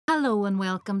Hello and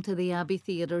welcome to the Abbey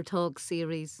Theatre Talk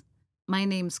series. My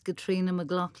name's Katrina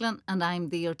McLaughlin and I'm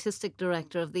the Artistic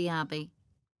Director of the Abbey.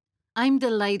 I'm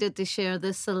delighted to share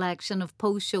this selection of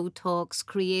post-show talks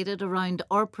created around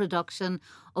our production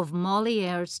of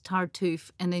Moliere's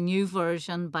Tartuffe in a new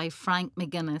version by Frank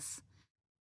McGuinness.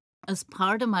 As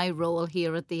part of my role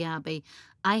here at the Abbey,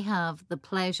 I have the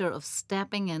pleasure of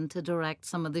stepping in to direct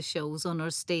some of the shows on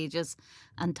our stages,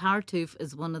 and Tartuffe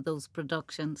is one of those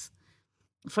productions.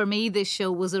 For me, this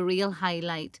show was a real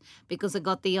highlight because I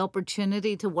got the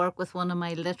opportunity to work with one of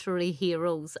my literary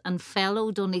heroes and fellow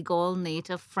Donegal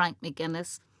native, Frank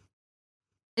McGuinness.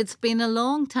 It's been a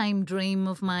long time dream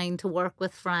of mine to work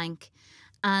with Frank,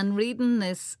 and reading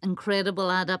this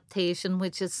incredible adaptation,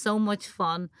 which is so much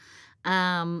fun,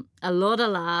 a lot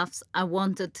of laughs, I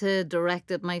wanted to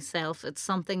direct it myself. It's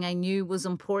something I knew was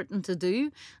important to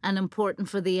do and important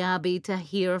for the Abbey to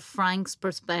hear Frank's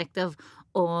perspective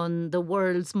on the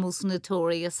world's most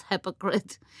notorious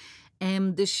hypocrite.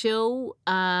 The show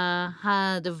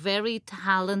had a very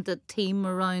talented team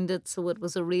around it, so it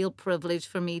was a real privilege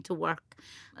for me to work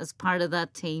as part of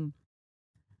that team.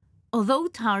 Although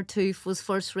Tartuffe was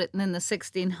first written in the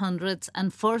 1600s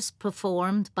and first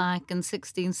performed back in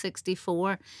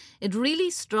 1664, it really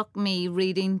struck me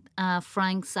reading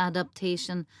Frank's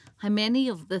adaptation how many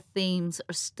of the themes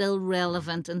are still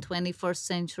relevant in 21st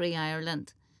century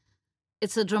Ireland.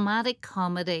 It's a dramatic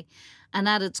comedy, and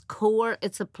at its core,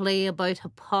 it's a play about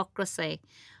hypocrisy.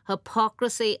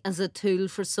 Hypocrisy as a tool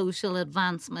for social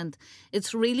advancement.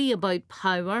 It's really about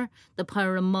power, the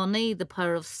power of money, the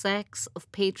power of sex,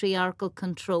 of patriarchal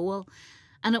control.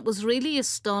 And it was really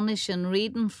astonishing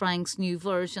reading Frank's new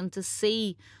version to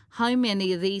see how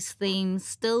many of these themes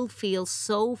still feel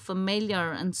so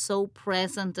familiar and so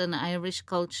present in Irish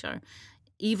culture,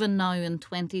 even now in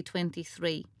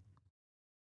 2023.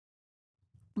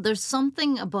 There's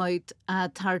something about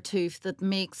Tartuffe that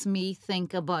makes me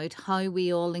think about how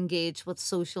we all engage with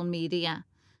social media.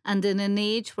 And in an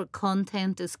age where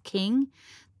content is king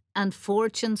and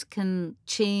fortunes can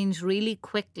change really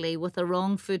quickly with a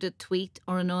wrong-footed tweet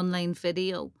or an online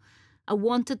video, I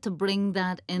wanted to bring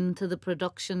that into the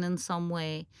production in some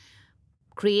way,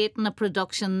 creating a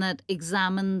production that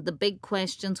examined the big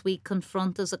questions we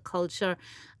confront as a culture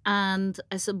and,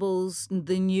 I suppose,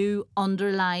 the new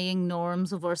underlying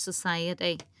norms of our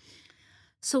society.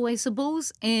 So I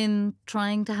suppose in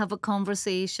trying to have a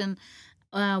conversation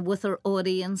with our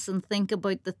audience and think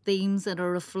about the themes that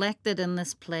are reflected in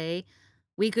this play,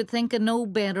 we could think of no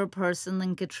better person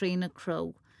than Katrina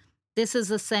Crowe. This is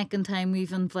the second time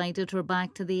we've invited her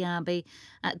back to the Abbey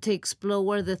to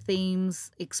explore the themes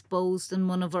exposed in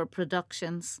one of our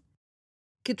productions.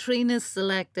 Katrina's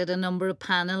selected a number of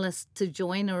panellists to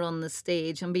join her on the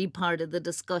stage and be part of the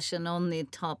discussion on the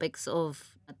topics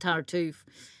of Tartuffe.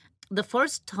 The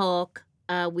first talk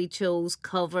we chose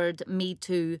covered Me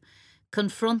Too,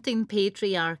 Confronting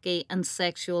Patriarchy and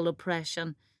Sexual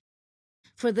Oppression.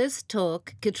 For this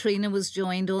talk, Katrina was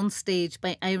joined on stage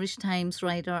by Irish Times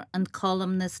writer and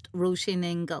columnist Roisin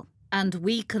Ingle and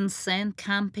We Consent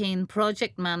campaign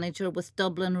project manager with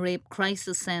Dublin Rape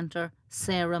Crisis Centre,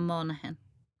 Sarah Monaghan.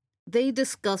 They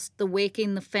discussed the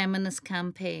Waking the Feminist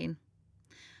campaign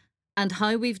and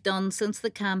how we've done since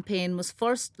the campaign was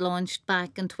first launched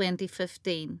back in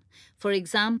 2015. For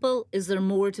example, is there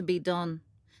more to be done?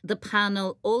 The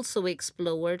panel also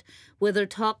explored whether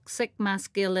toxic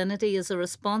masculinity is a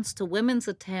response to women's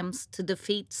attempts to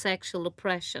defeat sexual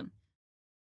oppression.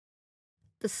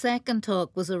 The second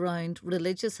talk was around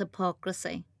religious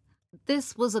hypocrisy.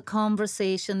 This was a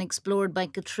conversation explored by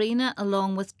Katrina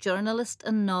along with journalist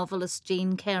and novelist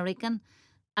Jean Kerrigan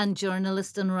and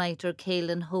journalist and writer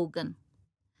Caelan Hogan.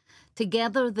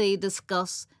 Together they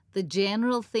discuss the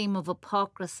general theme of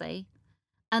hypocrisy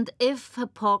and if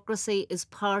hypocrisy is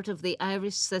part of the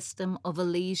Irish system of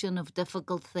elision of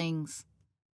difficult things.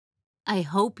 I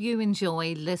hope you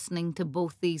enjoy listening to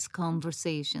both these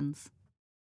conversations.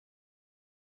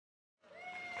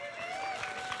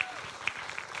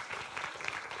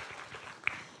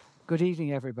 Good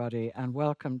evening, everybody, and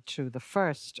welcome to the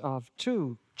first of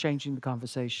two Changing the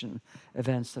Conversation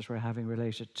events that we're having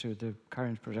related to the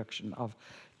current production of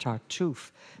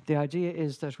Tartuffe. The idea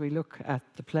is that we look at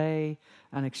the play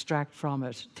and extract from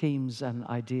it themes and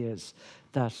ideas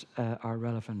that are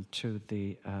relevant to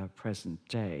the present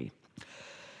day.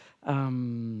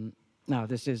 Now,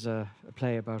 this is a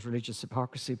play about religious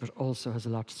hypocrisy, but also has a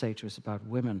lot to say to us about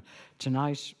women.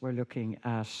 Tonight, we're looking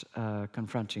at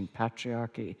confronting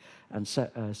patriarchy and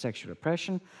sexual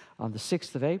oppression. On the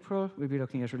 6th of April, we'll be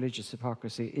looking at religious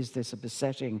hypocrisy. Is this a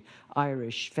besetting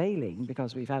Irish failing?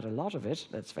 Because we've had a lot of it,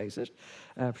 let's face it,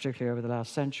 particularly over the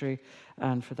last century.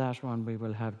 And for that one, we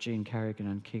will have Jean Carrigan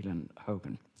and Keelan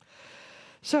Hogan.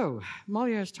 So,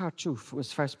 Molière's Tartuffe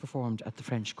was first performed at the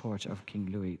French court of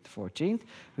King Louis XIV,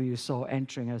 who you saw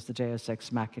entering as the deus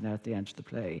ex machina at the end of the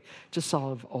play to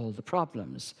solve all the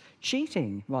problems.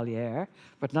 Cheating Molière,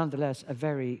 but nonetheless a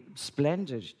very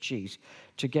splendid cheat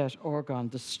to get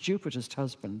Orgon, the stupidest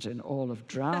husband in all of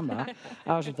drama,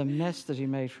 out of the mess that he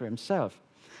made for himself.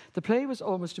 The play was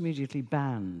almost immediately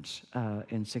banned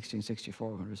in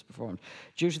 1664 when it was performed,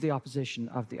 due to the opposition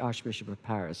of the Archbishop of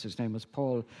Paris, whose name was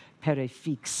Paul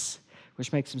Péréfixe,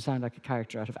 which makes him sound like a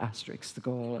character out of Asterix, the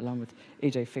Gaul, along with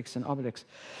Idée Fix and Obelix.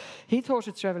 He thought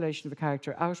its revelation of a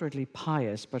character outwardly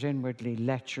pious, but inwardly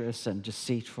lecherous and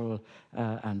deceitful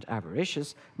and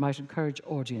avaricious might encourage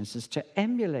audiences to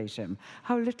emulate him.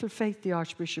 How little faith the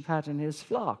Archbishop had in his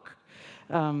flock.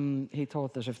 He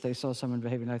thought that if they saw someone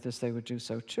behaving like this, they would do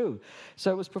so too.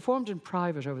 So it was performed in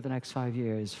private over the next 5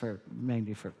 years,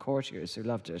 mainly for courtiers who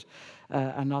loved it,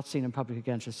 and not seen in public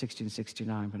again until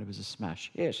 1669 when it was a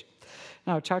smash hit.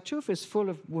 Now, Tartuffe is full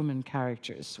of women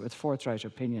characters with forthright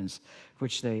opinions,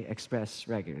 which they express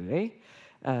regularly.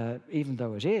 Even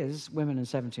though it is, women in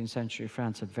 17th century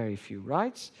France had very few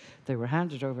rights. They were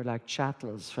handed over like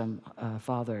chattels from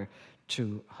father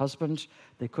to husband.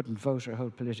 They couldn't vote or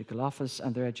hold political office,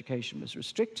 and their education was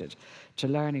restricted to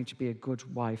learning to be a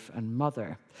good wife and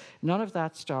mother. None of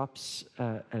that stops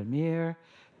Elmire,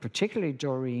 particularly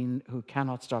Doreen, who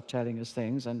cannot stop telling us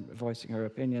things and voicing her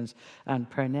opinions, and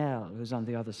Pernell, who's on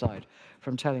the other side,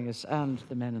 from telling us and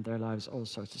the men in their lives all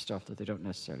sorts of stuff that they don't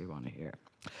necessarily want to hear.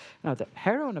 Now, the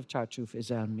heroine of Tartuffe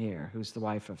is Elmire, who's the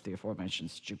wife of the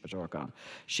aforementioned stupid Orgon.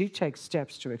 She takes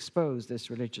steps to expose this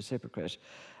religious hypocrite,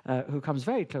 who comes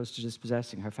very close to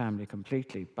dispossessing her family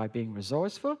completely by being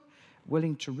resourceful,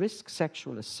 willing to risk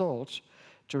sexual assault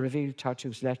to reveal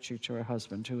Tartuffe's lechery to her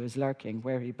husband, who is lurking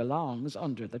where he belongs,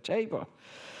 under the table.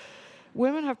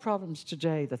 Women have problems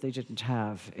today that they didn't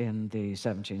have in the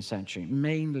 17th century,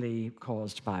 mainly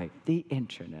caused by the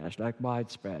internet, like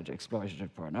widespread exploitative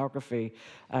pornography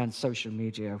and social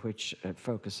media, which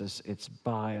focuses its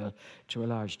bile to a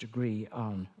large degree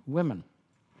on women.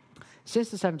 Since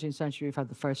the 17th century, we've had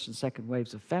the first and second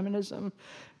waves of feminism.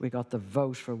 We got the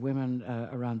vote for women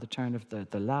around the turn of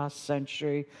the last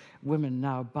century. Women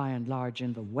now, by and large,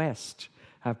 in the West,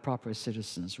 have proper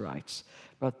citizens' rights.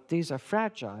 But these are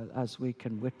fragile, as we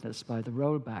can witness by the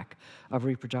rollback of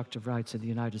reproductive rights in the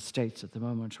United States at the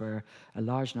moment, where a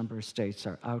large number of states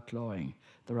are outlawing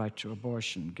the right to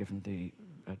abortion, given the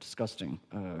disgusting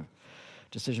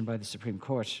decision by the Supreme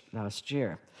Court last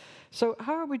year. So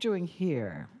how are we doing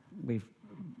here? We've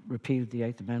repealed the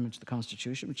Eighth Amendment to the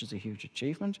Constitution, which is a huge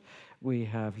achievement. We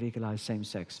have legalized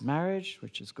same-sex marriage,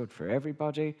 which is good for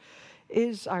everybody.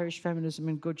 Is Irish feminism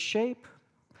in good shape?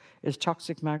 Is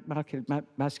toxic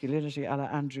masculinity a la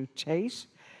Andrew Tate,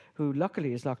 who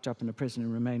luckily is locked up in a prison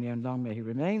in Romania, and long may he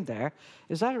remain there,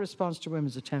 is that a response to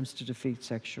women's attempts to defeat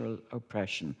sexual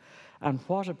oppression? And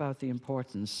what about the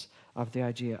importance of the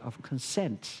idea of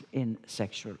consent in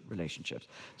sexual relationships?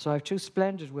 So I have two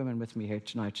splendid women with me here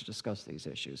tonight to discuss these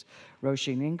issues.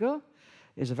 Roisin Ingle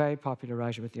is a very popular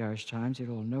writer with the Irish Times.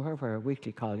 You'll all know her, where her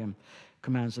weekly column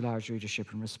commands a large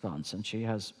readership and response, and she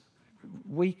has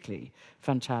weekly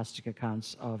fantastic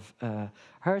accounts of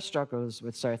her struggles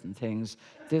with certain things.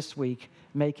 This week,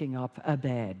 making up a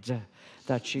bed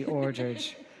that she ordered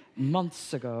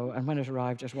months ago, and when it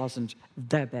arrived, it wasn't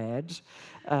the bed,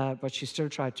 but she still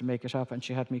tried to make it up, and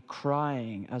she had me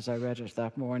crying as I read it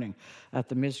that morning at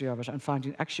the misery of it, and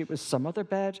finding actually it was some other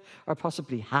bed, or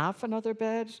possibly half another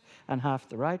bed, and half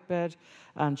the right bed,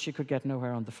 and she could get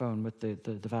nowhere on the phone with the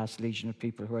vast legion of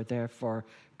people who are there for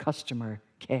customer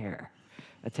care,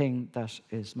 a thing that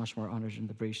is much more honoured in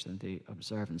the breach than the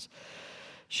observance.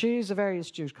 She's a very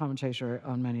astute commentator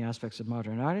on many aspects of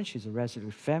modern Ireland. She's a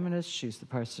resolute feminist. She's the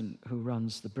person who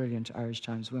runs the brilliant Irish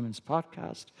Times Women's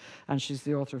podcast. And she's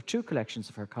the author of two collections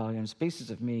of her columns,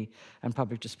 Pieces of Me and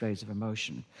Public Displays of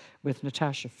Emotion. With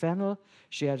Natasha Fennell,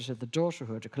 she edited The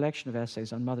Daughterhood, a collection of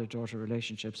essays on mother-daughter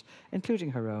relationships,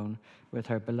 including her own with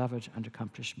her beloved and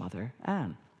accomplished mother,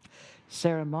 Anne.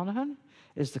 Sarah Monaghan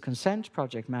is the Consent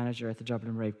Project Manager at the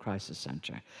Dublin Rape Crisis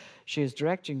Centre. She is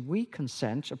directing We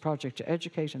Consent, a project to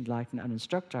educate, enlighten and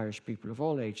instruct Irish people of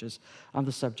all ages on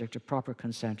the subject of proper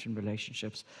consent in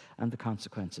relationships and the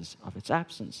consequences of its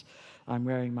absence. I'm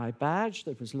wearing my badge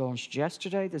that was launched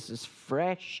yesterday. This is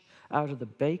fresh out of the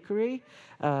bakery.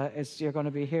 You're going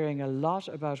to be hearing a lot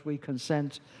about We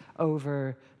Consent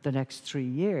over the next 3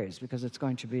 years, because it's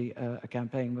going to be a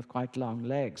campaign with quite long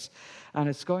legs. And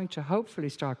it's going to hopefully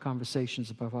start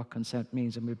conversations about what consent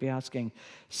means, and we'll be asking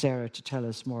Sarah to tell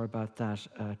us more about that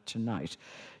tonight.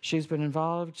 She's been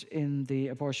involved in the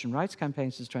abortion rights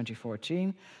campaign since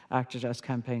 2014, acted as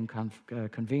campaign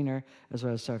convener, as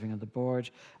well as serving on the board,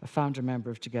 a founder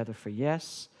member of Together for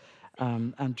Yes,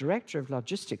 and director of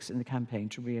logistics in the campaign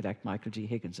to re-elect Michael D.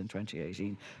 Higgins in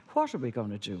 2018. What are we going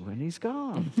to do when he's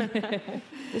gone?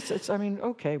 I mean,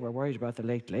 okay, we're worried about the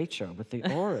Late Late Show, but the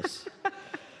auras.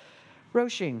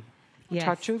 Roisin, Yes.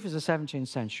 Tartuffe is a 17th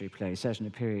century play set in a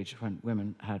period when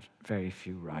women had very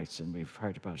few rights, and we've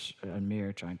heard about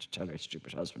Amir trying to tell her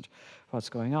stupid husband what's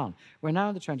going on. We're now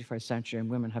in the 21st century, and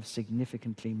women have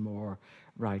significantly more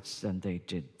rights than they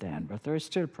did then, but there are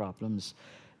still problems.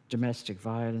 Domestic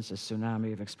violence, a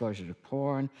tsunami of exploitative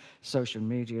porn, social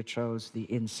media trolls, the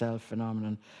incel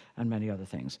phenomenon, and many other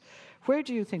things. Where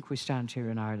do you think we stand here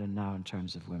in Ireland now in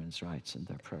terms of women's rights and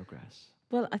their progress?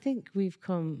 Well, I think we've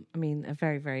come, a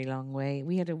very, very long way.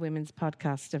 We had a women's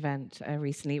podcast event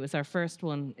recently. It was our first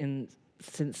one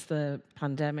since the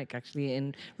pandemic, actually,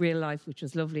 in real life, which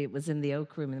was lovely. It was in the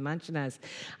Oak Room in the Mansion House.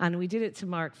 And we did it to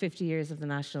mark 50 years of the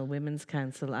National Women's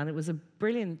Council. And it was a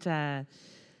brilliant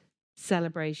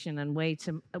celebration and way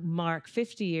to mark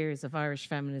 50 years of Irish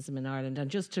feminism in Ireland,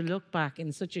 and just to look back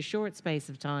in such a short space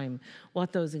of time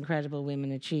what those incredible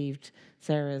women achieved,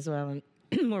 Sarah, as well. And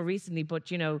more recently, but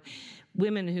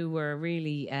women who were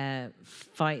really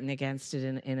fighting against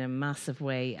it in a massive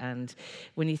way. And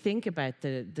when you think about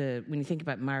when you think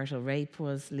about marital rape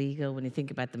was legal, when you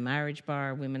think about the marriage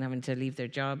bar, women having to leave their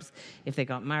jobs if they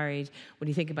got married, when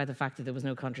you think about the fact that there was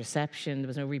no contraception, there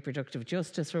was no reproductive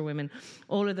justice for women,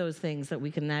 all of those things that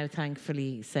we can now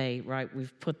thankfully say, right,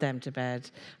 we've put them to bed,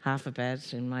 half a bed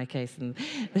in my case,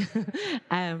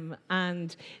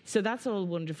 and so that's all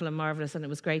wonderful and marvelous, and it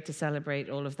was great to celebrate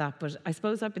all of that. But I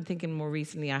suppose I've been thinking more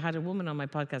recently, I had a woman on my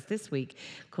podcast this week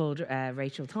called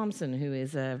Rachel Thompson, who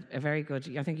is a very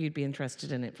good, I think you'd be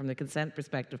interested in it from the consent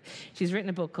perspective. She's written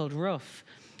a book called Rough.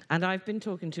 And I've been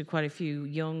talking to quite a few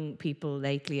young people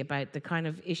lately about the kind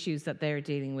of issues that they're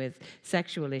dealing with,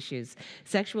 sexual issues,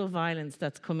 sexual violence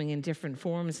that's coming in different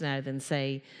forms now than,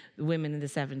 say, women in the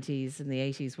 70s and the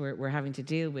 80s were having to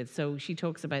deal with. So she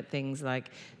talks about things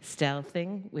like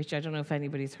stealthing, which I don't know if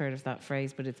anybody's heard of that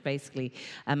phrase, but it's basically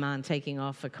a man taking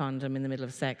off a condom in the middle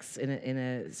of sex in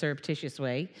a surreptitious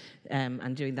way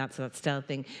and doing that, so that's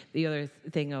stealthing. The other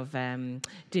thing of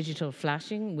digital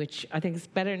flashing, which I think is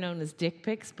better known as dick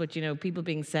pics, but people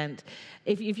being sent,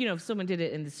 if someone did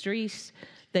it in the street,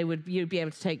 you'd be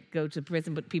able to go to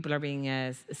prison, but people are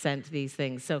being sent these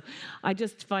things. So I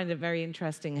just find it very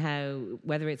interesting how,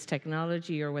 whether it's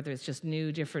technology or whether it's just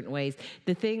new, different ways,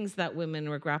 the things that women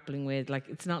were grappling with, like,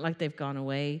 it's not like they've gone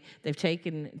away. They've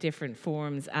taken different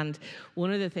forms. And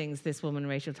one of the things this woman,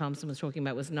 Rachel Thompson, was talking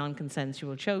about was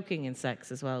non-consensual choking in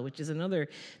sex as well, which is another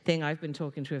thing I've been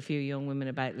talking to a few young women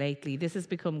about lately. This has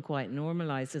become quite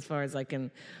normalized as far as I can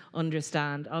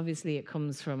understand. Obviously, it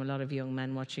comes from a lot of young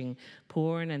men watching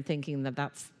porn and thinking that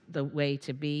that's the way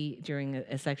to be during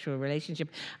a sexual relationship.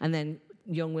 And then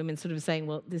young women sort of saying,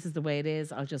 well, this is the way it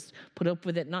is, I'll just put up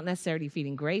with it, not necessarily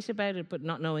feeling great about it, but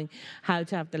not knowing how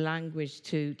to have the language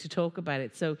to talk about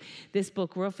it. So this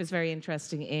book, Rough, is very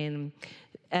interesting in,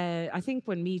 I think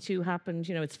when Me Too happened,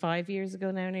 it's 5 years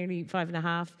ago now, nearly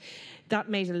 5.5, that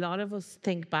made a lot of us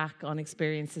think back on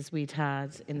experiences we'd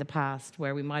had in the past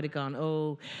where we might have gone,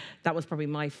 oh, that was probably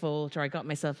my fault, or I got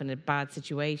myself in a bad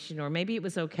situation, or maybe it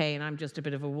was okay and I'm just a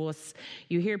bit of a wuss.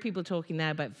 You hear people talking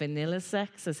now about vanilla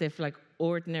sex as if like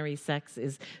ordinary sex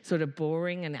is sort of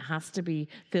boring and it has to be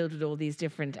filled with all these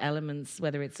different elements,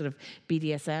 whether it's sort of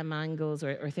BDSM angles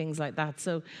or things like that.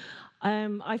 So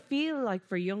I feel like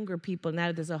for younger people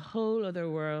now, there's a whole other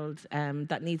world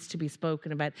that needs to be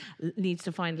spoken about, needs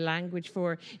to find language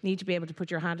for, need to be able to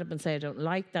put your hand up and say, I don't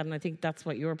like that. And I think that's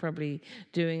what you're probably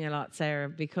doing a lot, Sarah,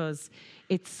 because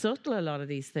it's subtle, a lot of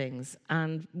these things.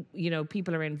 And,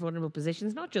 people are in vulnerable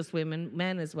positions, not just women,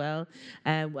 men as well,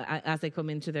 as they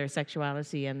come into their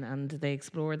sexuality and they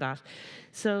explore that.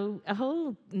 So a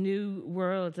whole new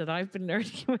world that I've been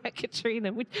learning about,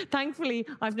 Katrina, which thankfully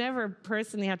I've never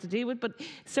personally had to deal with, but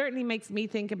certainly makes me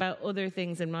think about other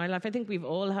things in my life. I think we've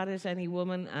all had it, any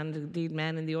woman, and indeed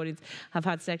men in the audience have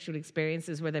had sexual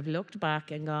experiences where they've looked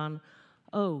back and gone,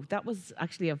 oh, that was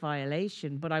actually a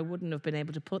violation, but I wouldn't have been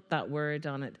able to put that word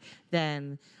on it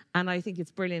then. And I think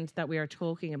it's brilliant that we are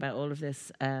talking about all of this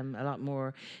a lot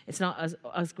more. It's not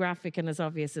as graphic and as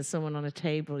obvious as someone on a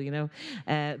table,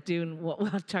 doing what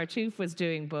Tartuffe was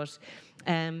doing. But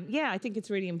I think it's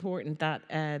really important that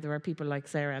there are people like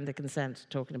Sarah and the Consent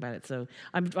talking about it. So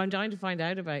I'm dying to find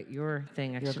out about your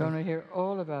thing, actually. You're going to hear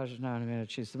all about it now in a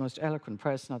minute. She's the most eloquent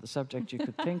person on the subject you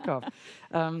could think of.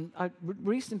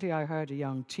 Recently, I heard a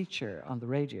young teacher on the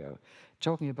radio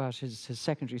talking about his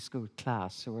secondary school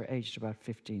class who were aged about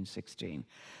 15, 16.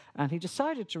 And he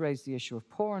decided to raise the issue of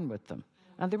porn with them.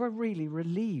 And they were really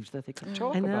relieved that they could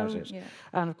talk about it. Yeah.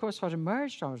 And of course, what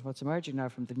emerged from it, what's emerging now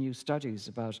from the new studies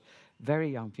about very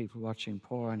young people watching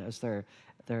porn as their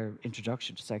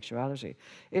introduction to sexuality,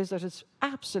 is that it's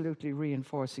absolutely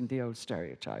reinforcing the old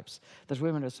stereotypes that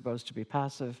women are supposed to be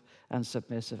passive and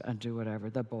submissive and do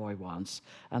whatever the boy wants,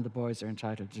 and the boys are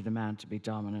entitled to demand to be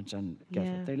dominant and get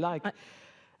what they like.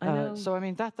 I know. So, I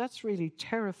mean, that's really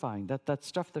terrifying, that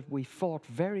stuff that we fought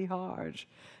very hard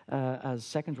as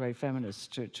second-rate feminists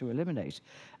to eliminate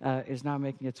is now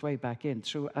making its way back in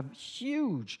through a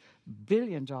huge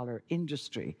billion-dollar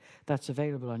industry that's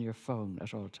available on your phone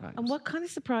at all times. And what kind of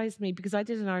surprised me, because I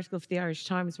did an article for the Irish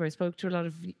Times where I spoke to a lot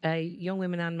of young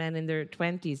women and men in their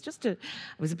 20s. It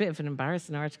was a bit of an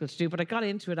embarrassing article to do, but I got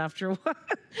into it after a while.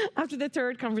 After the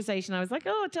third conversation, I was like,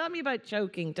 oh, tell me about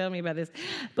choking, tell me about this.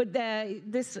 But a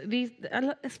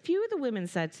few of the women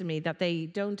said to me that they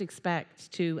don't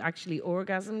expect to actually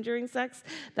orgasm during sex,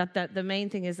 that the main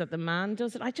thing is that the man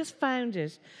does it. I just found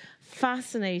it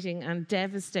fascinating and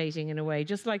devastating in a way,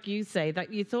 just like you say,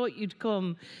 that you thought you'd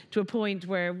come to a point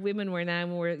where women were now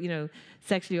more,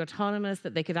 sexually autonomous,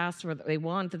 that they could ask for what they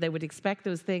want, that they would expect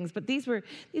those things. But these were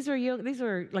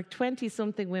like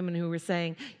 20-something women who were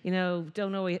saying,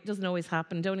 doesn't always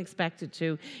happen, don't expect it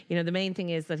to. The main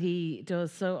thing is that he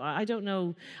does. So I don't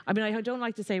know. I mean, I don't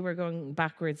like to say we're going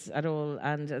backwards at all,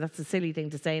 and that's a silly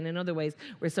thing to say. And in other ways,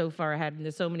 we're so far ahead, and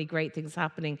there's so many great things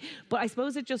happening. But I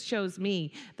suppose it just shows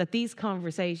me that these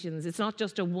conversations, it's not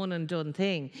just a one and done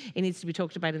thing. It needs to be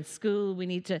talked about in school.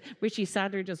 Richie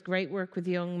Sadler does great work with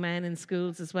young men in schools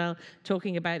as well,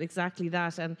 talking about exactly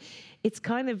that. And it's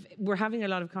we're having a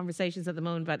lot of conversations at the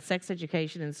moment about sex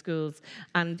education in schools.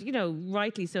 And,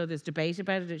 rightly so, there's debate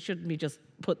about it. It shouldn't be just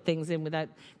put things in without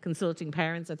consulting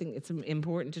parents. I think it's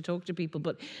important to talk to people.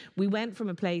 But we went from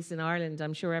a place in Ireland,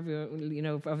 I'm sure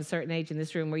everyone, of a certain age in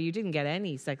this room, where you didn't get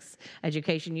any sex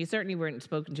education. You certainly weren't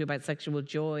spoken to about sexual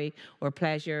joy or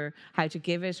pleasure, how to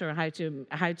give it, or how to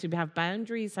have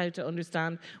boundaries, how to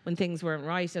understand when things weren't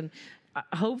right. And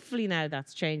hopefully now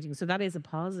that's changing. So that is a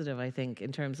positive, I think,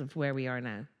 in terms of where we are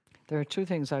now. There are two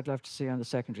things I'd love to see on the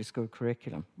secondary school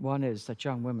curriculum. One is that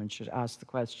young women should ask the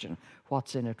question,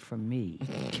 what's in it for me?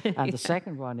 And the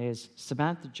second one is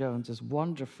Samantha Jones's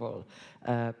wonderful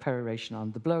peroration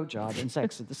on the blowjob in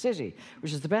Sex and the City,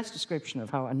 which is the best description of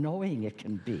how annoying it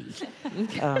can be.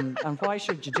 And why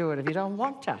should you do it if you don't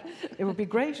want to? It would be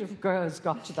great if girls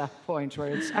got to that point where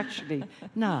it's actually,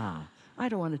 nah, I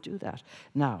don't want to do that.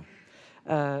 Now,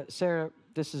 Sarah,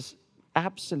 this is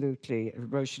absolutely,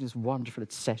 Roisin is wonderful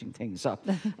at setting things up,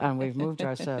 and we've moved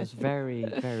ourselves very,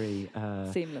 very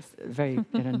seamless, very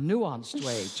in a nuanced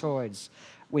way towards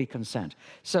We Consent.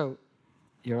 So,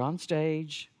 you're on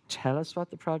stage. Tell us what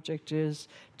the project is.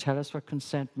 Tell us what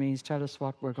consent means. Tell us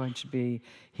what we're going to be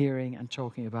hearing and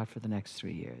talking about for the next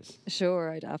 3 years.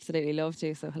 Sure, I'd absolutely love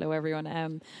to. So hello,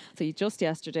 everyone. So just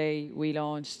yesterday, we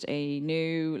launched a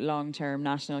new long-term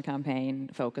national campaign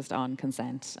focused on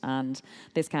consent. And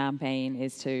this campaign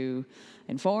is to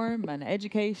inform and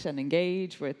educate and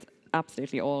engage with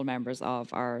absolutely all members of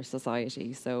our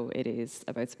society. So it is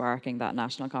about sparking that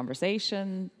national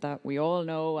conversation that we all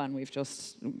know and we've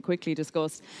just quickly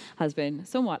discussed has been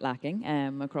somewhat lacking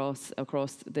across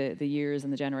the years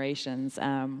and the generations.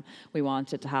 We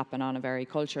want it to happen on a very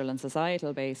cultural and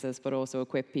societal basis, but also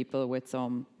equip people with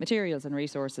some materials and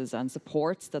resources and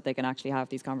supports that they can actually have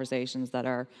these conversations that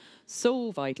are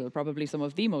so vital, probably some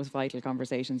of the most vital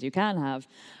conversations you can have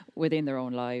within their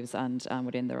own lives and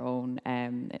within their own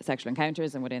sexual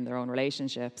encounters and within their own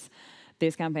relationships.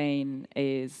 This campaign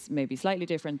is maybe slightly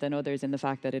different than others in the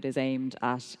fact that it is aimed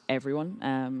at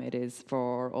everyone. It is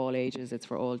for all ages, it's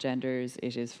for all genders,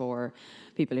 it is for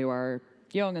people who are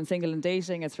young and single and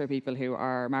dating, it's for people who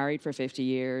are married for 50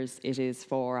 years, it is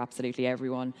for absolutely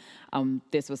everyone.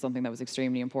 This was something that was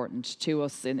extremely important to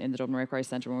us in the Dublin Rape Crisis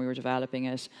Centre when we were developing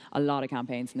it. A lot of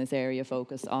campaigns in this area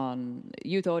focus on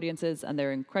youth audiences, and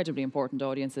they're incredibly important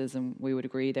audiences, and we would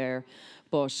agree there.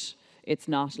 But it's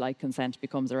not like consent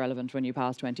becomes irrelevant when you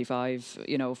pass 25,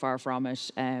 far from it.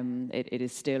 It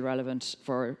is still relevant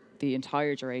for the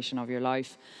entire duration of your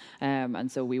life.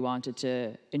 And so we wanted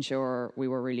to ensure we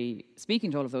were really speaking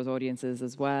to all of those audiences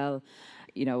as well.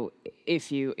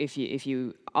 If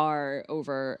you are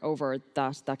over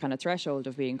that kind of threshold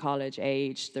of being college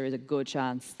age, there is a good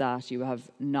chance that you have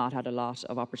not had a lot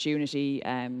of opportunity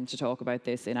to talk about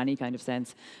this in any kind of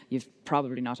sense. You've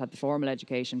probably not had the formal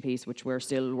education piece, which we're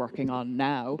still working on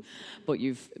now, but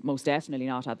you've most definitely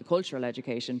not had the cultural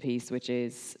education piece, which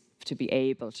is to be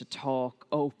able to talk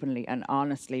openly and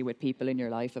honestly with people in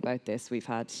your life about this.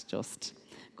 We've had just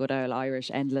good old Irish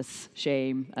endless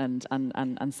shame and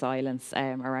silence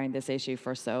around this issue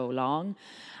for so long.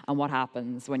 And what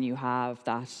happens when you have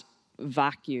that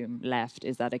vacuum left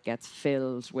is that it gets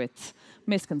filled with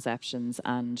misconceptions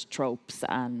and tropes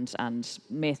and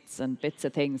myths and bits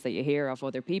of things that you hear of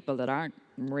other people that aren't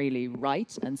really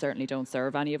right and certainly don't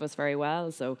serve any of us very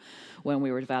well. So when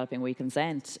we were developing We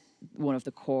Consent, one of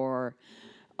the core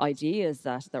ideas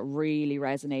that really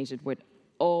resonated with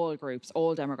all groups,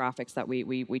 all demographics that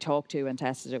we talked to and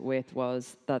tested it with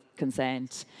was that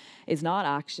consent is not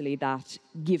actually that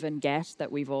give and get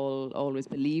that we've all always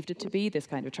believed it to be, this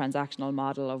kind of transactional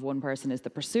model of one person is the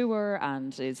pursuer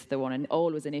and is the one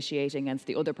always initiating, and it's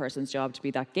the other person's job to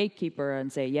be that gatekeeper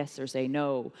and say yes or say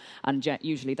no. And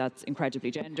usually that's incredibly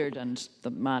gendered, and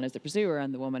the man is the pursuer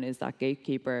and the woman is that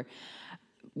gatekeeper.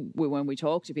 When we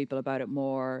talk to people about it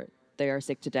more, they are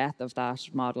sick to death of that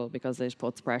model because it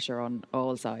puts pressure on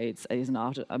all sides. It is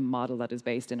not a model that is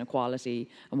based in equality,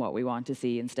 and what we want to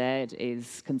see instead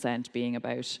is consent being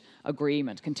about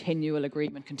agreement,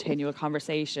 continual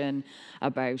conversation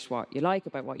about what you like,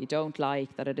 about what you don't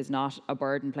like, that it is not a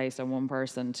burden placed on one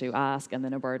person to ask and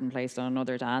then a burden placed on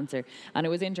another to answer. And it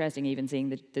was interesting even seeing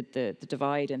the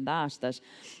divide in that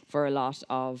for a lot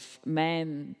of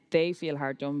men, they feel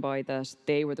hard done by that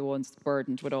they were the ones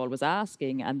burdened with always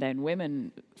asking, and then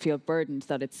women feel burdened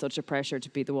that it's such a pressure to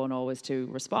be the one always to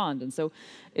respond. And so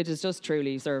it is just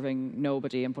truly serving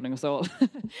nobody and putting us all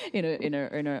in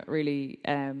a really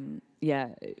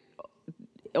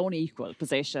unequal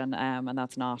position, and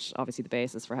that's not obviously the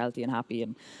basis for healthy and happy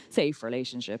and safe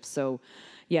relationships. So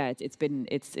yeah, it's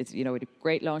we had a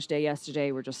great launch day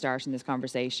yesterday. We're just starting this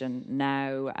conversation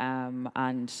now,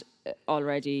 and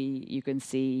already you can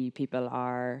see people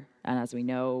are, and as we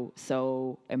know,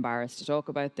 so embarrassed to talk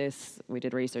about this. We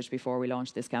did research before we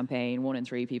launched this campaign. 1 in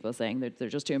 3 people saying that they're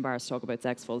just too embarrassed to talk about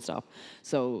sex, full stop.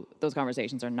 So those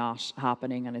conversations are not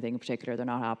happening, and I think in particular they're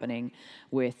not happening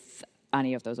with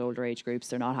any of those older age groups.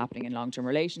 They're not happening in long-term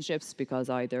relationships because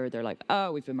either they're like,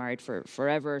 oh, we've been married for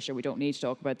forever, sure, we don't need to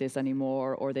talk about this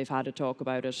anymore, or they've had to talk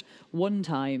about it one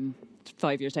time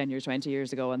 5 years, 10 years, 20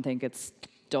 years ago and think it's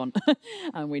done.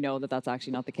 And we know that that's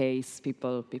actually not the case.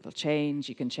 People change.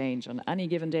 You can change on any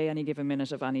given day, any given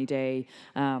minute of any day,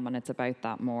 and it's about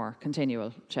that more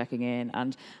continual checking in.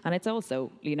 And it's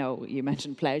also, you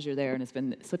mentioned pleasure there, and it's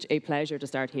been such a pleasure to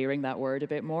start hearing that word a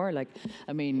bit more. Like,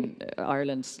 I mean,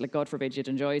 Ireland, like, God forbid you'd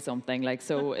enjoy something, like,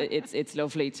 so it's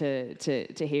lovely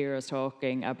to hear us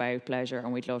talking about pleasure,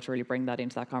 and we'd love to really bring that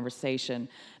into that conversation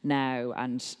now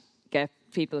and get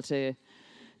people to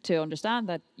understand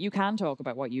that you can talk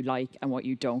about what you like and what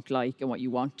you don't like and what you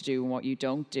want to do and what you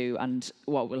don't do. And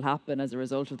what will happen as a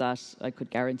result of that, I could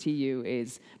guarantee you,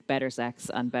 is better sex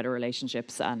and better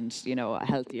relationships and, a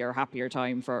healthier, happier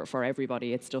time for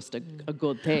everybody. It's just a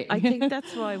good thing. I think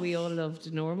that's why we all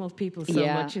loved Normal People so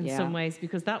much in some ways,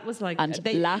 because that was like... And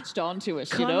they latched onto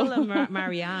it, Connell and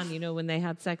Marianne, when they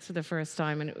had sex for the first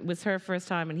time, and it was her first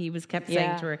time, and he kept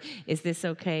saying to her, is this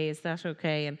okay? Is that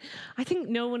okay? And I think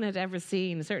no one had ever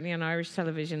seen, certainly on Irish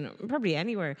television, probably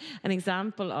anywhere, an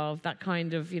example of that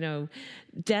kind of,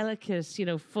 delicate,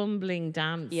 fumbling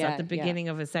dance at the beginning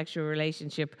of a sexual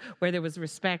relationship where there was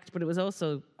respect, but it was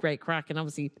also great crack, and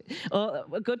obviously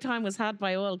a good time was had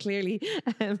by all, clearly.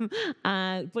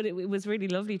 But it was really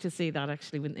lovely to see that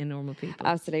actually in Normal People.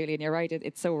 Absolutely, and you're right.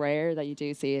 It's so rare that you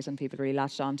do see it, and people really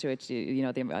latched onto it.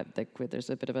 There's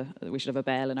a bit of we should have a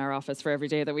bell in our office for every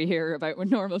day that we hear about with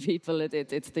Normal People.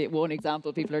 It's the one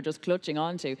example people are just clutching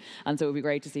onto, and so it would be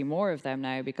great to see more of them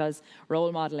now, because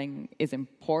role modelling is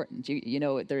important.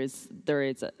 There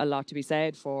is a lot to be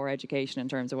said for education in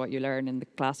terms of what you learn in the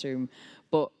classroom,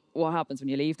 but what happens when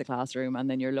you leave the classroom and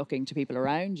then you're looking to people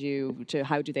around you, to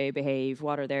how do they behave,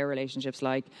 what are their relationships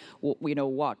like,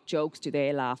 what jokes do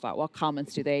they laugh at, what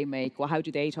comments do they make, how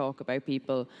do they talk about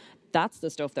people. That's the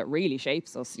stuff that really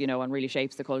shapes us, and really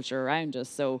shapes the culture around us.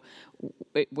 So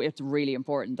it's really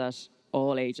important that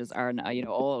all ages are,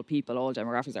 all people, all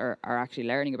demographics are actually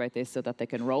learning about this so that they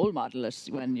can role model it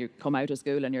when you come out of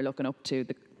school and you're looking up to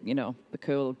the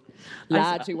cool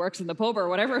lad who works in the pub or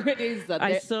whatever it is that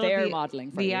they're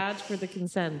modelling for the you. ad for the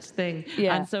consent thing.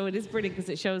 Yeah. And so it is brilliant because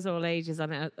it shows all ages.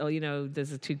 And, there's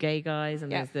the two gay guys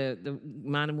and there's the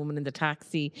man and woman in the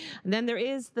taxi. And then there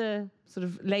is the sort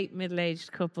of late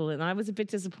middle-aged couple, and I was a bit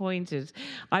disappointed.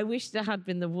 I wish there had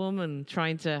been the woman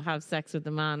trying to have sex with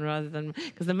the man rather than,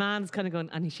 because the man's kind of going,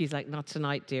 and she's like, not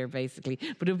tonight, dear, basically.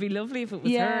 But it would be lovely if it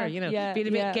was her, being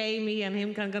a bit gamey and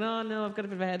him kind of going, oh no, I've got a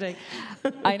bit of a headache.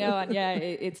 I know, and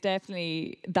it's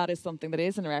definitely, that is something that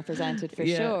isn't represented for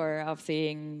sure, of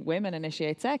seeing women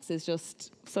initiate sex is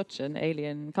just such an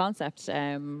alien concept.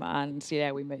 And I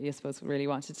suppose really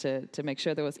wanted to make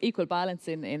sure there was equal balance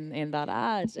in that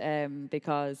ad.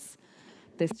 Because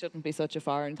this shouldn't be such a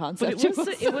foreign concept.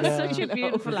 But it was such a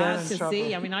beautiful ad to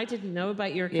see. I mean, I didn't know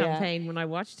about your campaign when I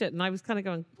watched it, and I was kind of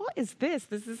going, what is this?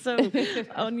 This is so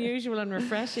unusual and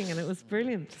refreshing, and it was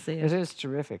brilliant to see it. It is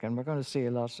terrific, and we're going to see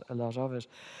a lot of it.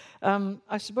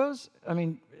 I suppose,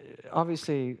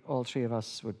 obviously all three of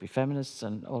us would be feminists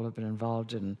and all have been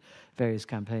involved in various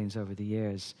campaigns over the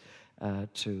years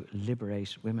to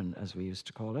liberate women, as we used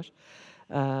to call it.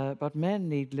 But men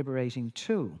need liberating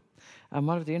too. And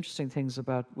one of the interesting things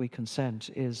about We Consent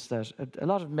is that a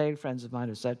lot of male friends of mine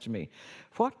have said to me,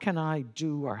 what can I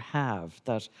do or have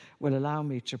that will allow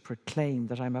me to proclaim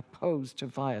that I'm opposed to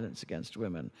violence against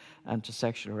women and to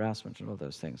sexual harassment and all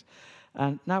those things?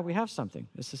 And now we have something.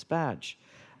 It's this badge.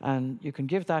 And you can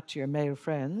give that to your male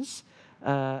friends,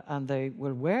 and they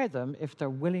will wear them if they're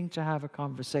willing to have a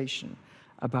conversation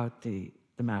about the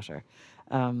matter.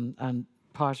 And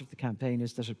part of the campaign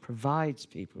is that it provides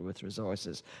people with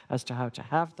resources as to how to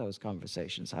have those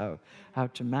conversations, how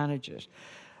to manage it.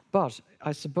 But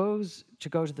I suppose to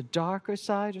go to the darker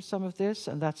side of some of this,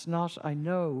 and that's not, I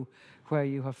know, where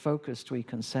you have focused We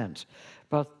Consent,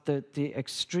 but the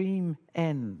extreme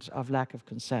end of lack of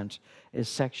consent is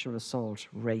sexual assault,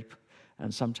 rape,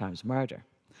 and sometimes murder.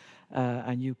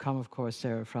 And you come, of course,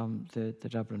 Sarah, from the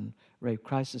Dublin Rape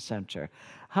Crisis Centre.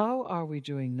 How are we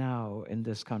doing now in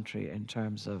this country in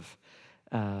terms of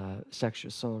sexual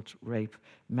assault, rape,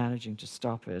 managing to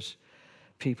stop it,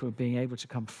 people being able to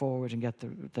come forward and get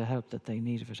the help that they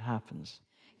need if it happens?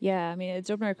 Yeah, the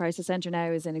Dublin Rape Crisis Centre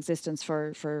now is in existence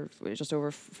for just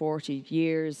over 40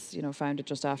 years, founded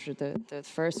just after the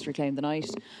first Reclaim the Night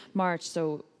march.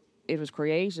 So it was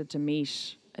created to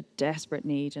meet a desperate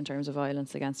need in terms of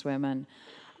violence against women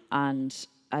and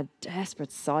a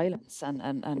desperate silence and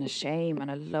a shame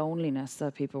and a loneliness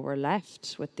that people were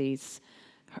left with these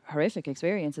horrific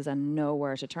experiences and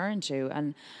nowhere to turn to.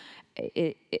 And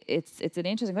it's an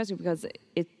interesting question because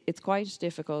it's quite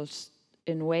difficult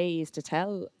in ways to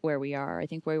tell where we are. I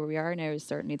think where we are now is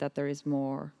certainly that there is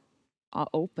more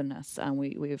openness, and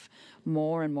we've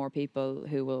more and more people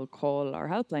who will call our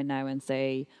helpline now and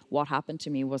say what happened to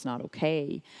me was not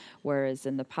okay, whereas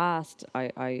in the past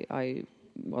I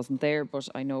wasn't there, but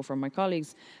I know from my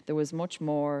colleagues there was much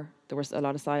more. There was a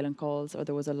lot of silent calls, or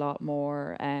there was a lot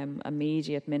more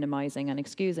immediate minimizing and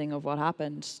excusing of what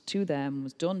happened to them,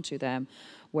 was done to them,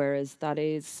 whereas that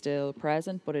is still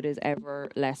present, but it is ever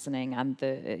lessening. And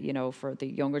for the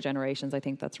younger generations, I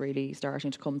think that's really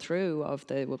starting to come through.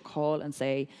 They will call and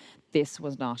say this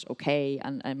was not okay,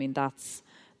 and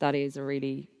that is a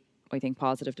really, I think,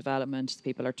 positive development.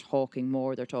 People are talking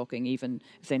more. They're talking, even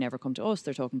if they never come to us,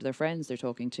 they're talking to their friends, they're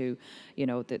talking to,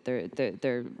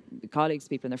 their colleagues,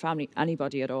 people in their family,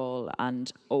 anybody at all,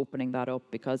 and opening that up,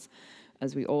 because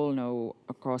as we all know,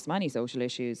 across many social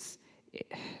issues,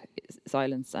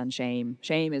 silence and shame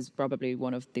is probably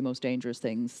one of the most dangerous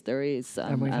things there is.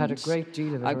 And we've had a great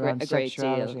deal of it around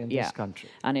sexuality in this country.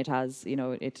 And it has,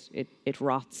 it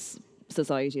rots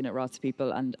society and it rots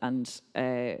people, and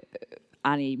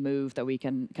any move that we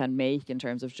can make in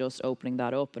terms of just opening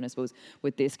that up. And I suppose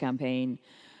with this campaign,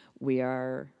 we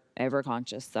are ever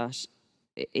conscious that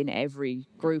in every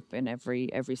group, in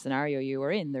every scenario you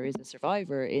are in, there is a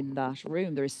survivor in that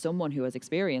room. There is someone who has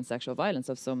experienced sexual violence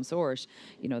of some sort.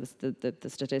 The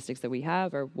statistics that we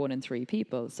have are 1 in 3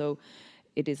 people. So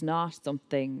it is not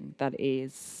something that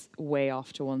is way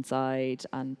off to one side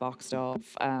and boxed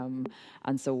off. And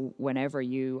so whenever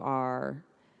you are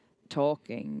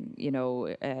talking,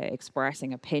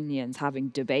 expressing opinions, having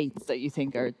debates that you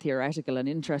think are theoretical and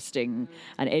interesting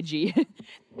and edgy,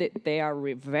 they are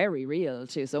very real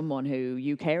to someone who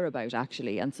you care about,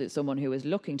 actually, and so someone who is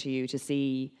looking to you to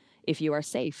see if you are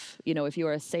safe, if you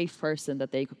are a safe person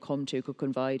that they could come to, could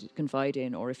confide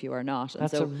in, or if you are not. And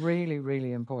That's a really,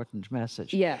 really important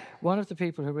message. Yeah. One of the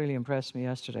people who really impressed me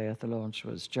yesterday at the launch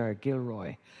was Jared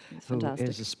Gilroy, who fantastic.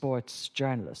 is a sports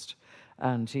journalist.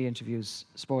 And he interviews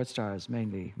sports stars,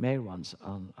 mainly male ones,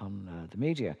 on the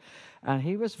media. And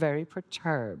he was very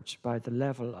perturbed by the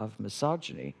level of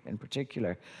misogyny, in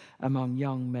particular, among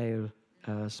young male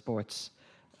sports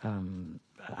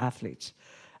athletes.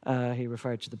 He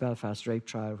referred to the Belfast rape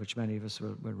trial, which many of us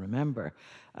will remember,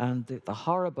 and the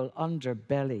horrible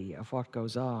underbelly of what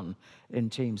goes on in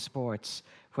team sports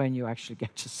when you actually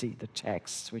get to see the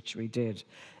texts, which we did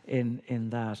in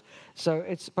that. So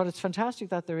but it's fantastic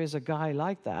that there is a guy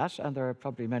like that, and there are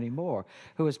probably many more,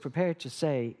 who is prepared to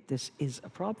say this is a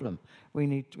problem. We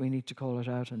need to call it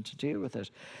out and to deal with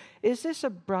it. Is this a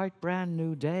bright, brand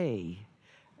new day,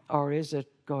 or is it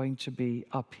going to be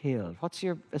uphill? What's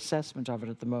your assessment of it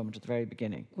at the moment, at the very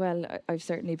beginning? Well, I've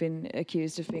certainly been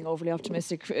accused of being overly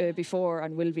optimistic before,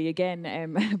 and will be again.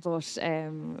 But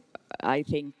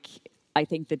I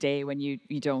think the day when you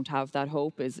don't have that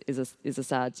hope is a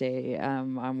sad day.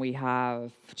 And we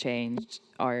have changed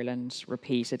Ireland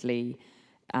repeatedly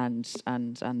and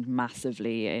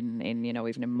massively in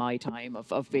even in my time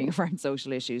of being around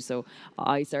social issues. So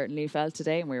I certainly felt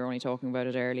today, and we were only talking about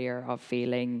it earlier, of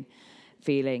feeling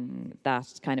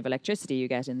that kind of electricity you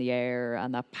get in the air,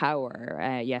 and that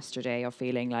power yesterday, of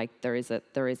feeling like there is a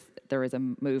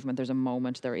movement, there's a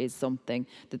moment, there is something,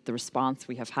 that the response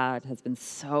we have had has been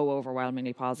so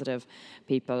overwhelmingly positive.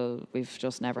 People we've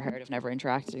just never heard of, never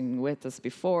interacting with us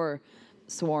before,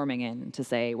 swarming in to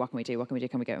say, what can we do,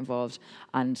 can we get involved?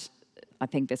 And I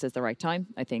think this is the right time.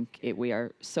 I think we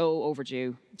are so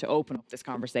overdue to open up this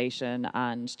conversation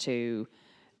and to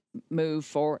move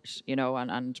forward,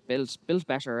 and build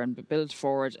better and build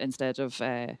forward, instead of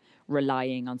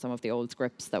relying on some of the old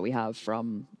scripts that we have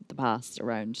from the past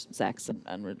around sex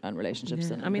and relationships.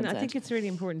 Yeah. And I mean, consent. I think it's really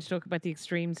important to talk about the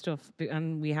extreme stuff,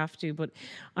 and we have to. But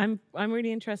I'm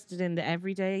really interested in the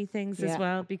everyday things as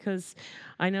well, because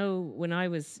I know when I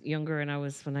was younger, and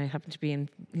when I happened to be in,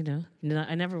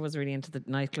 I never was really into the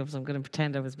nightclubs. I'm going to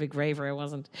pretend I was a big raver. I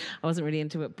wasn't really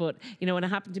into it. But when I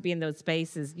happened to be in those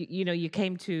spaces, you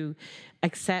came to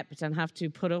accept and have to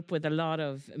put up with a lot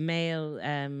of male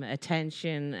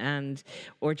attention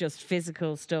or just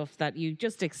physical stuff that you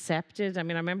just accepted. I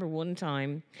mean, I remember one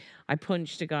time I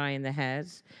punched a guy in the head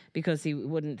because he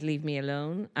wouldn't leave me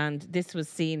alone. And this was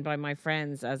seen by my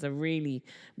friends as a really,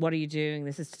 what are you doing?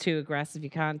 This is too aggressive. You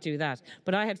can't do that.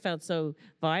 But I had felt so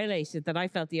violated that I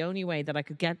felt the only way that I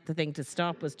could get the thing to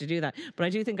stop was to do that. But I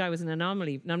do think I was an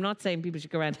anomaly. And I'm not saying people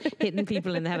should go around hitting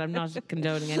people in the head. I'm not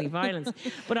condoning any violence.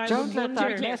 But I Don't let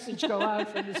wonder, that message go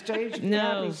out from the stage. Of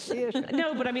no, theatre.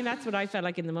 no, but I mean, that's what I felt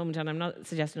like in the moment, and I'm not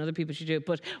suggesting other people should do it.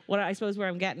 But what I suppose where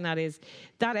I'm getting at is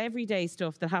that everyday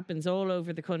stuff that happens all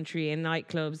over the country in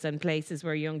nightclubs and places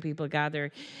where young people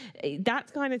gather,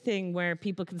 that kind of thing where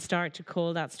people can start to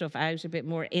call that stuff out a bit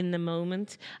more in the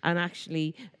moment, and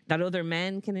actually that other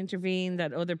men can intervene,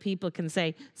 that other people can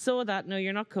say, so that, no,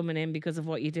 you're not coming in because of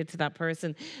what you did to that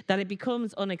person, that it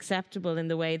becomes unacceptable in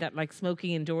the way that, like,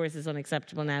 smoking indoors is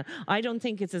unacceptable now. I don't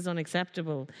think it's as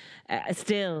unacceptable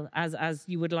still as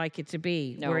you would like it to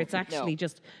be, where it's actually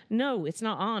just, no, it's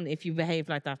not on if you behave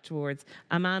like that towards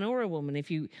a man or a woman,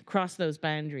 if you cross those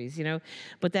boundaries,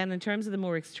 But then in terms of the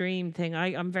more extreme thing,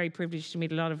 I'm very privileged to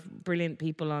meet a lot of brilliant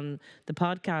people on the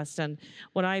podcast, and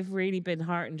what I've really been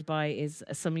heartened by is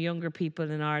some younger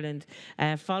people in Ireland,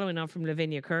 following on from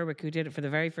Lavinia Kerwick, who did it for the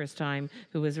very first time,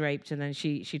 who was raped, and then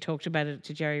she talked about it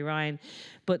to Jerry Ryan.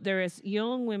 But there is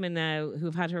young women now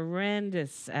who've had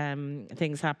horrendous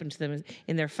things happen to them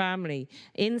in their family,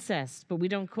 incest, but we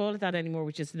don't call it that anymore,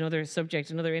 which is another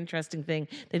subject, another interesting thing.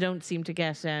 They don't seem to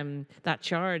get that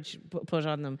charge put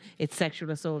on them. It's sexual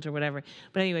assault or whatever.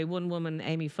 But anyway, one woman,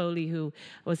 Amy Foley, who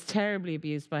was terribly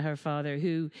abused by her father,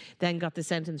 who then got the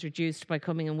sentence reduced by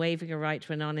coming and waiving a right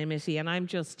to anonymity. And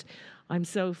I'm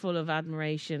so full of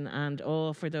admiration and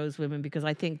awe for those women, because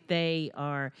I think they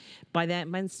are, by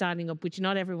them standing up, which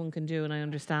not everyone can do, and I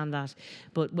understand that,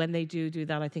 but when they do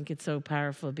that, I think it's so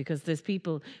powerful, because there's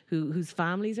people whose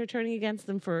families are turning against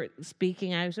them for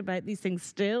speaking out about these things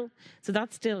still. So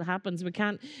that still happens. We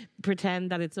can't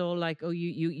pretend that it's all like, oh,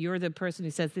 you're the person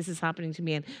who says this is happening to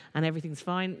me and everything's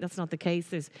fine. That's not the case.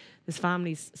 There's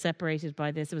families separated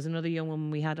by this. There was another young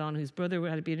woman we had on whose brother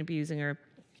had been abusing her,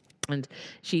 and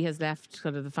she has left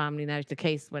sort of the family now. The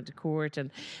case went to court,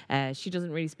 and she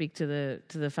doesn't really speak to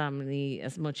the family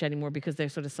as much anymore, because they're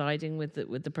sort of siding with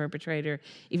the perpetrator,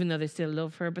 even though they still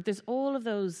love her. But there's all of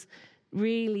those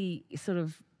really sort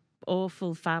of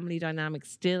awful family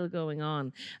dynamics still going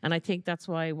on. And I think that's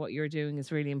why what you're doing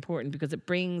is really important, because it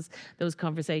brings those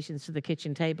conversations to the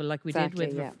kitchen table, like we did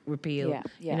with repeal,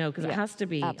 because it has to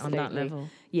be on that level.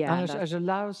 Yeah, and it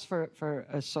allows for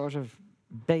a sort of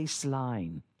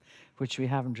baseline, which we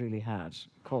haven't really had,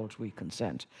 called We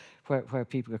Consent, where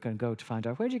people can go to find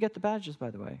out. Where do you get the badges, by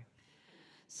the way?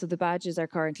 So the badges are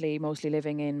currently mostly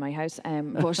living in my house,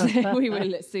 but we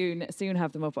will soon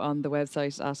have them up on the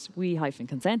website at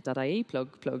we-consent.ie.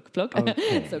 Plug.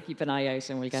 Okay. So keep an eye out,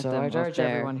 and we'll get them. So I'd urge there.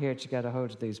 everyone here to get a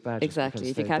hold of these badges. Exactly.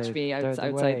 If you catch me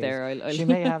outside there, I'll she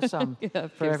may have some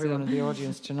for everyone in the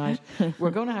audience tonight.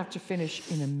 We're going to have to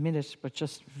finish in a minute, but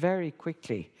just very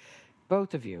quickly,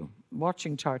 both of you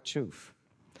watching Tartuffe,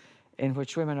 in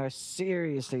which women are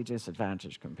seriously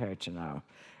disadvantaged compared to now.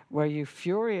 Were you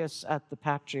furious at the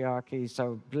patriarchy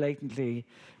so blatantly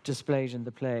displayed in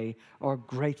the play, or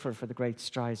grateful for the great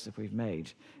strides that we've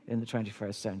made in the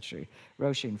 21st century?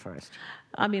 Roisin first.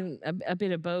 I mean, a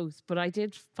bit of both, but I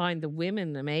did find the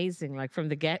women amazing, like from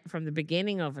the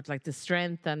beginning of it, like the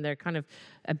strength and their kind of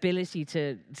ability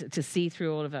to see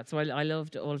through all of that. So I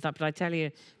loved all of that. But I tell you,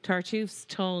 Tartuffe's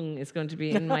tongue is going to be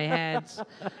in my head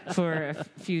for a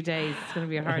few days. It's going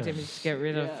to be a hard image to get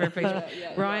rid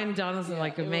of. Ryan Donaldson,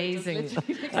 amazing.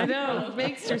 I know, it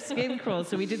makes your skin crawl.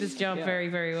 So we did this job very,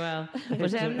 very well.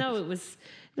 But no, it was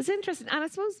interesting. And I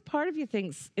suppose part of you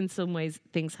thinks, in some ways,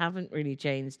 things haven't really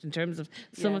changed in terms of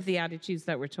some of the attitudes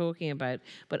that we're talking about.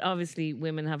 But obviously,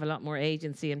 women have a lot more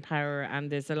agency and power, and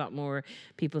there's a lot more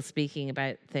people speaking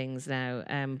about things now.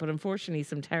 But unfortunately,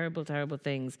 some terrible, terrible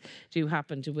things do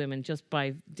happen to women just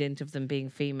by dint of them being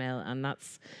female. And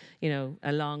that's,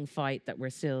 a long fight that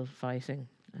we're still fighting.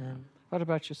 What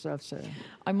about yourself, Sarah?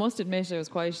 I must admit I was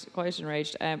quite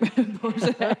enraged,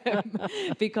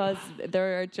 because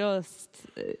there are just,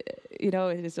 it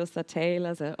is just a tale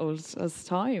as old as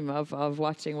time of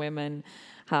watching women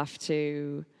have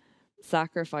to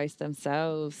sacrifice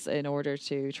themselves in order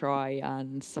to try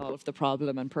and solve the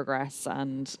problem and progress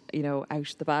and,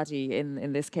 out the baddie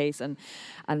in this case. And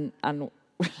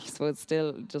so it's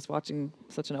still just watching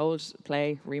such an old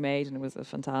play remade, and it was a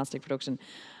fantastic production,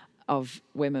 of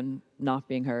women not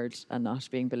being heard and not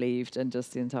being believed, and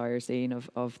just the entire scene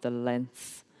of the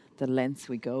lengths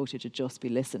we go to just be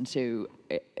listened to,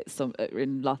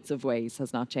 in lots of ways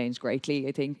has not changed greatly,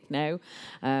 I think, now.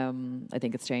 I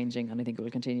think it's changing, and I think it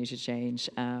will continue to change.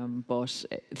 But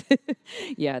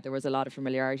there was a lot of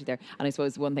familiarity there. And I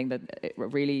suppose one thing that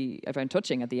really I found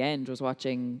touching at the end was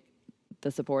watching the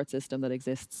support system that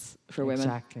exists for women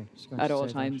at all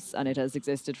times, and it has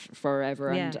existed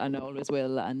forever and always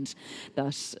will. And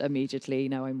that immediately,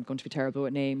 now I'm going to be terrible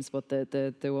with names, but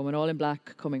the woman all in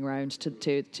black coming round to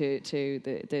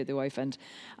the wife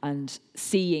and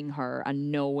seeing her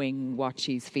and knowing what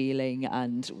she's feeling,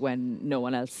 and when no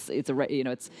one else, it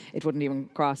wouldn't even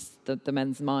cross the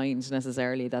men's mind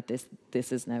necessarily that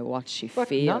this is now what she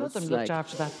feels. None of them looked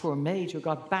after that poor maid who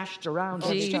got bashed around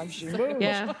each time she moved.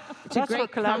 Yeah. That's where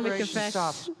collaboration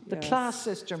stopped. The class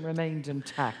system remained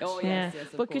intact. Oh, yes,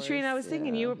 but Katrina, I was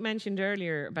thinking, you mentioned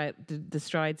earlier about the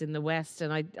strides in the West,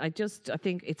 and I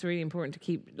think it's really important to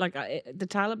keep, the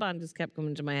Taliban just kept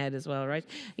coming to my head as well, right?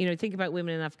 Think about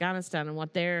women in Afghanistan and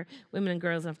women and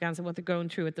girls in Afghanistan, what they're going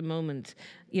through at the moment.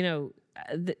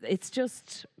 It's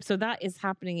just, so that is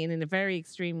happening in a very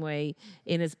extreme way,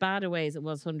 in as bad a way as it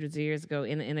was hundreds of years ago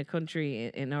in a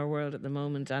country in our world at the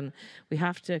moment. And we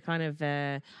have to kind of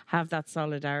have that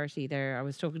solidarity there. I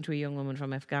was talking to a young woman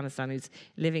from Afghanistan who's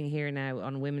living here now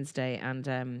on Women's Day,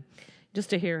 and just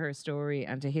to hear her story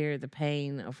and to hear the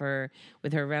pain of her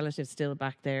with her relatives still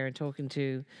back there, and talking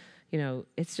to,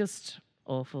 it's just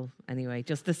awful. Anyway,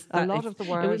 just this. A lot of the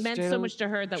world it meant so much to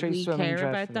her that we care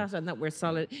about that, and that we're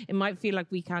solid. It might feel like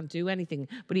we can't do anything,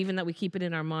 but even that we keep it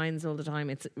in our minds all the time,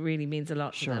 it really means a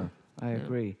lot to them. I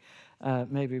agree.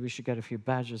 Maybe we should get a few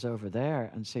badges over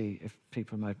there and see if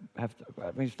people might have.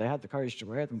 If they had the courage to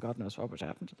wear them, God knows what would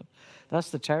happen to them.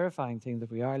 That's the terrifying thing,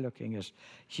 that we are looking at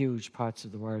huge parts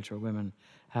of the world where women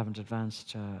haven't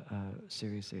advanced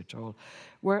seriously at all.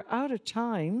 We're out of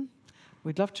time.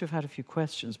 We'd love to have had a few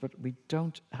questions, but we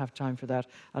don't have time for that.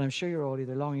 And I'm sure you're all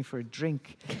either longing for a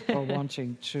drink or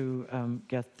wanting to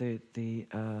get the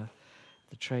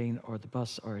train or the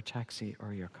bus or a taxi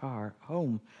or your car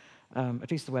home.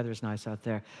 At least the weather is nice out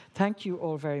there. Thank you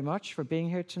all very much for being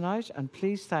here tonight, and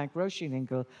please thank Roisin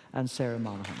Ingle and Sarah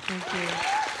Monaghan. Thank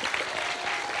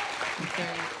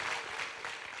you.